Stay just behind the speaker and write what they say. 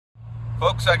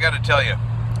Folks, I gotta tell you,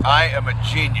 I am a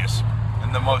genius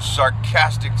in the most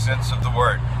sarcastic sense of the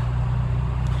word.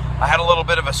 I had a little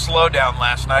bit of a slowdown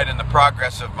last night in the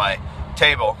progress of my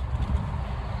table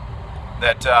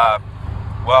that,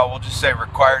 well, we'll just say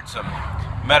required some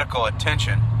medical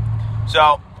attention.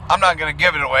 So, I'm not gonna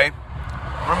give it away.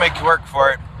 I'm gonna make you work for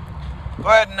it. Go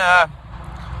ahead and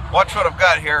watch what I've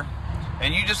got here,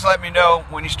 and you just let me know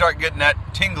when you start getting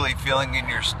that tingly feeling in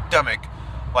your stomach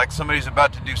like somebody's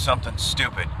about to do something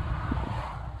stupid.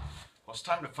 Well, it's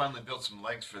time to finally build some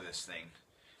legs for this thing,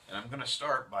 and I'm going to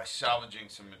start by salvaging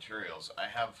some materials. I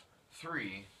have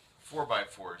 3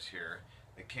 4x4s here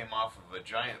that came off of a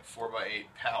giant 4x8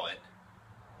 pallet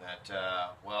that,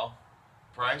 well,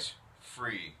 price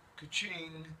free.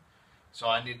 Ka-ching! So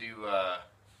I need to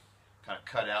kind of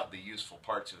cut out the useful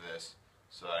parts of this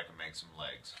so that I can make some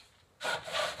legs.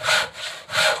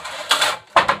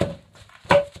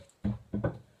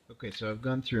 Okay, so I've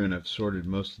gone through and I've sorted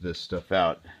most of this stuff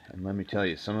out, and let me tell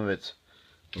you, some of it's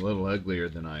a little uglier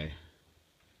than I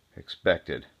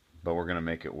expected, but we're going to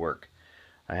make it work.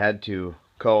 I had to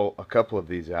cull a couple of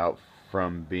these out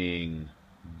from being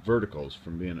verticals,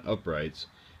 from being uprights,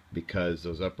 because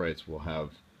those uprights will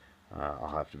have,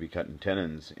 I'll have to be cutting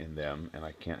tenons in them, and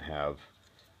I can't have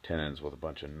tenons with a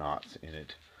bunch of knots in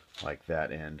it like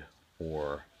that end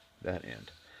or that end.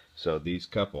 So these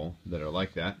couple that are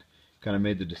like that kind of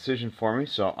made the decision for me,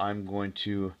 so I'm going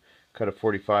to cut a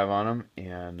 45 on them,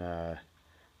 and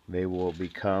they will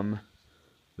become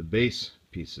the base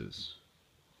pieces.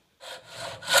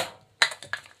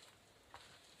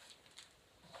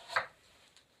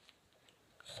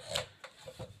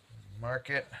 Mark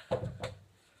it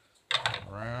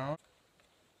around.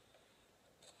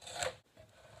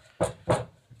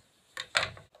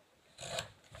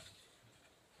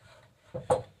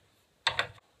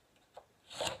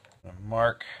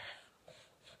 Mark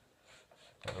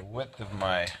the width of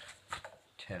my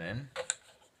tenon.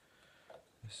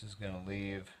 This is going to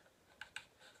leave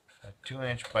a 2"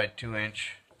 by 2"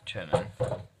 tenon.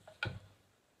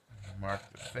 Mark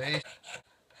the face.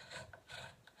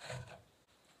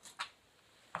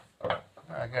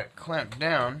 I got it clamped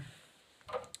down.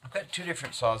 I've got 2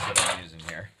 different saws that I'm using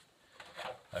here.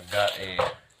 I've got a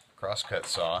crosscut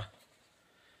saw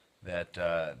that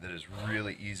is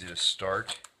really easy to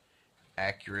start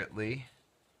accurately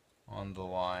on the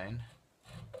line.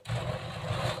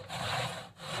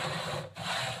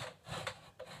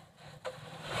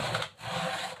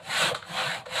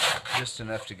 Just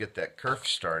enough to get that kerf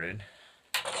started,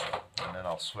 and then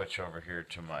I'll switch over here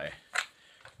to my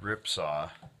rip saw,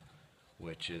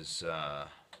 which is a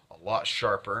lot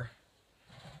sharper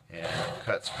and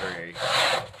cuts very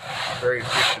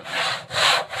efficiently.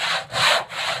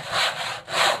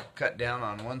 Cut down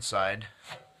on one side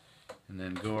and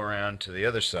then go around to the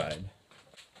other side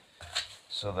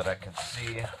so that I can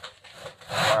see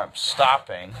where I'm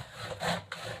stopping.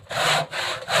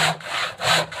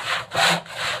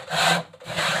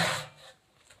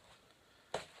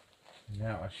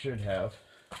 Now I should have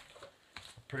a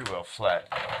pretty well flat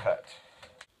cut.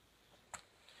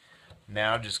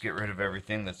 Now just get rid of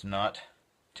everything that's not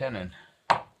tenon.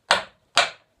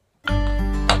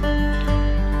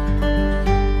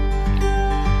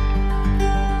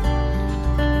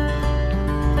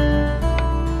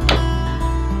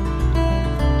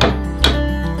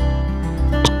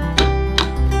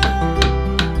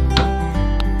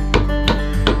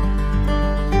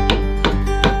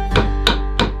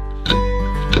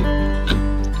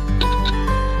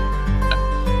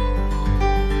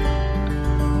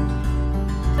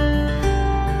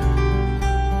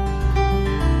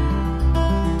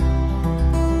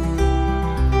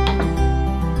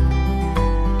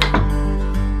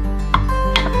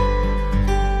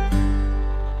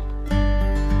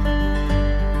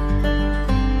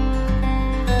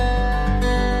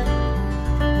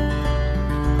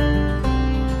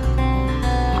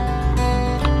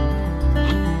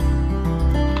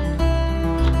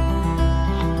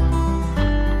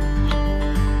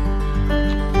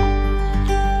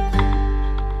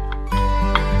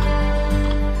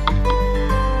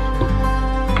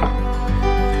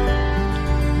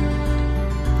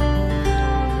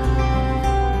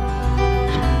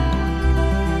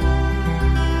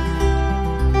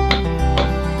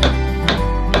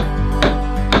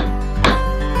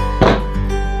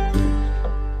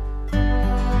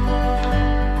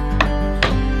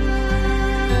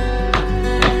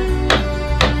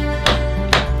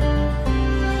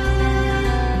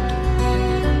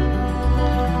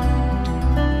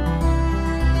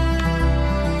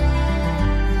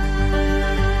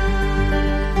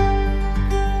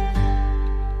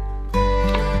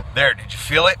 There, did you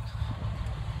feel it?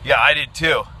 Yeah, I did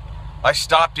too. I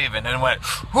stopped even and went,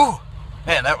 whew,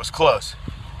 man, that was close.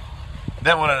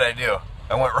 Then what did I do?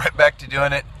 I went right back to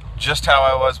doing it just how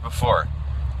I was before.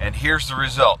 And here's the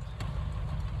result.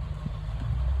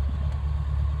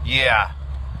 Yeah,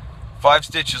 5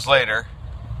 stitches later,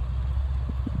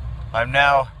 I'm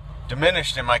now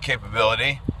diminished in my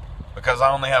capability because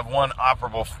I only have one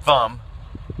operable thumb,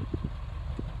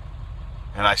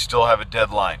 and I still have a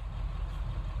deadline.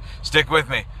 Stick with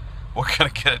me. We're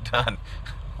going to get it done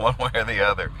one way or the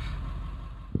other.